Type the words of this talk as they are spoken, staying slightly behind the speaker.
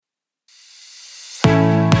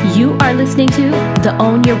You are listening to the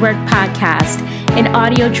Own Your Work podcast, an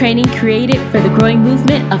audio training created for the growing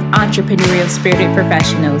movement of entrepreneurial spirited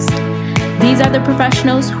professionals. These are the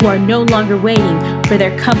professionals who are no longer waiting for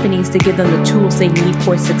their companies to give them the tools they need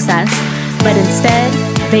for success, but instead,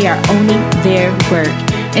 they are owning their work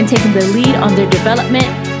and taking the lead on their development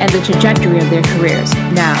and the trajectory of their careers.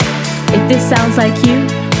 Now, if this sounds like you,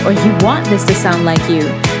 or you want this to sound like you,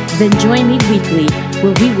 then join me weekly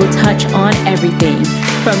where we will touch on everything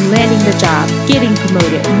from landing the job, getting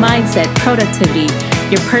promoted, mindset, productivity,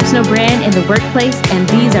 your personal brand in the workplace, and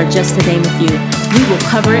these are just to name a few. We will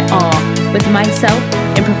cover it all with myself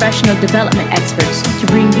and professional development experts to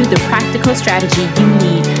bring you the practical strategy you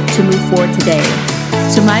need to move forward today.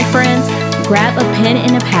 So my friends, grab a pen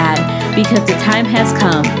and a pad because the time has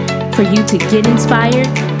come for you to get inspired,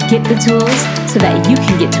 get the tools so that you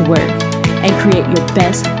can get to work and create your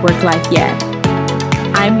best work life yet.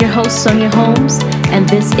 I'm your host, Sonia Holmes, and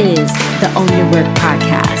this is the Own Your Work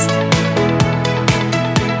podcast.